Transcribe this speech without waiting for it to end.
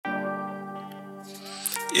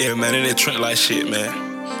Yeah, man, in that Trent like shit, man.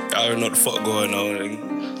 Y'all already know what the fuck going on,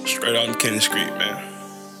 nigga. Straight out McKinley Street, man.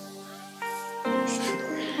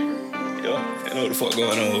 Yo, you know what the fuck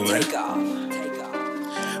going on, man. Take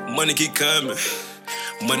off. Money keep coming,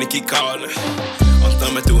 money keep calling. I'm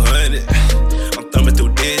thumbing through 100, I'm thumbing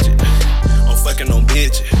through digit. I'm fucking on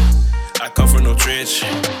bitches. I come from no trench.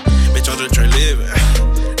 Bitch, I'm just trying living.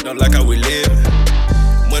 Don't like how we living.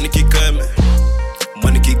 Money keep coming,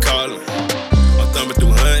 money keep calling. I'm thumbing through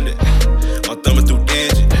 100, I'm thumbing through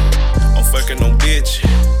digit. I'm fucking on bitch.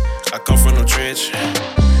 I come from no trench.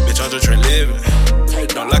 Bitch, I'm just trying living.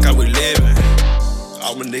 Don't like how we living.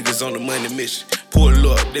 All my niggas on the money mission.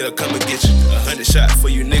 Pull up, they'll come and get you. 100 shots for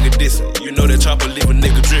you nigga dissing. You know that chopper leave a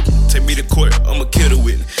nigga dripping. Take me to court, I'ma kill the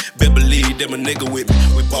witness. Bet believe that my nigga with me.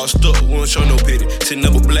 We bossed up, we don't show no pity. Sitting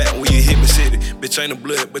up a black when you hit me city. Bitch ain't a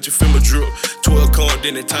blood, but you feel my drip. 12 corn,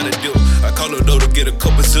 then it time to dip. I call her though to get a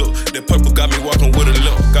couple zip. That purple got me walking with a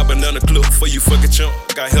limp. Got banana clip for you fucking chump.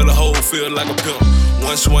 Got hella whole, feel like a pimp.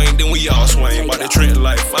 One swing, then we all swing. By the Trent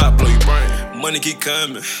like fire, blow your brain. Money keep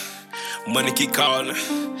coming, money keep calling.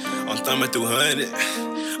 I'm thumbing through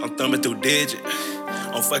 100, I'm thumbing through digit.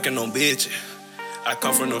 I'm fucking on bitches. I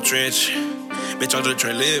come from no trench. Bitch, I'm just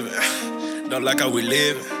trying living. Don't like how we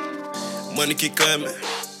living. Money keep coming,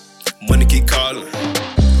 money keep calling.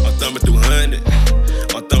 I'm thumbing through 100,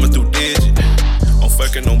 I'm thumbing through digit. I'm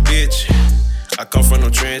fucking on bitch. I come from no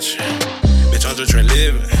trench. Bitch, I'm just trying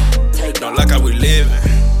living. Don't like how we living.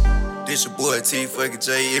 This your boy T fucking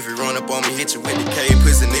J. If you run up on me, hit you with the K.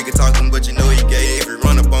 Pussy nigga talking, but you know he gay. If you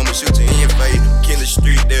run up on me, shoot you in your face. McKinley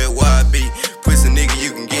Street, there where I be. Pussy nigga,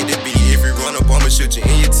 you can get the beat. If you run up on me, shoot you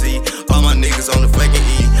in your T. All my niggas on the fucking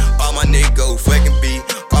E. All my niggas go fucking B.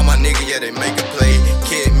 All my niggas, yeah, they make a play.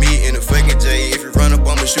 Kid me in the fucking J. If you run up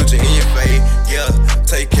on me, shoot you in your face. Yeah,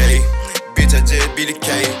 take K. Bitch, I just be the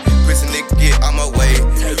K. Pussy nigga, get out my way.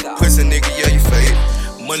 Pussy nigga, yeah, you fake.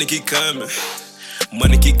 Money keep coming,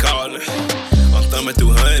 money keep calling. I'm thumbing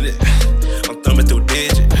through 100, I'm thumbing through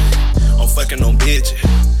digit. I'm fucking on bitches.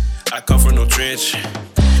 I come from no trench.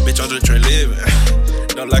 Bitch, I'm just trying living.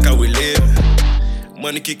 Don't like how we living.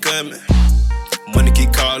 Money keep coming, money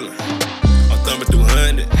keep calling. I'm thumbing through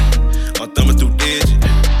 100, I'm thumbing through digit.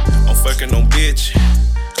 I'm fucking on bitch.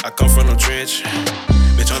 I come from no trench.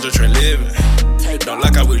 Bitch, I'm just trying living. Don't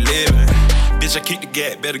like how we living. Bitch, I keep the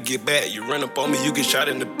gap, better get back. You run up on me, you get shot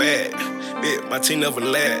in the back. Bitch, my team never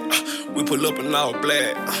lag. We pull up and all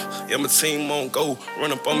black. Yeah, my team won't go.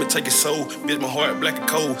 Run up on me, take it soul. Bitch, my heart black and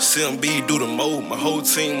cold. CMB, do the mode. My whole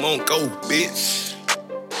team won't go, bitch.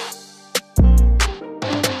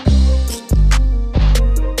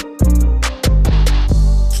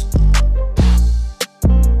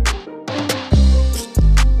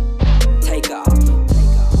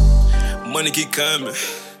 Money keep coming,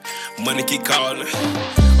 money keep calling.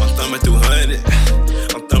 I'm thumbing through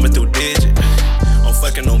 100, I'm thumbing through digit. I'm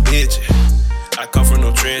fucking on bitches. I come from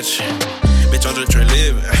no trench. Bitch, I'm just trying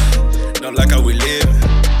living. Don't like how we live.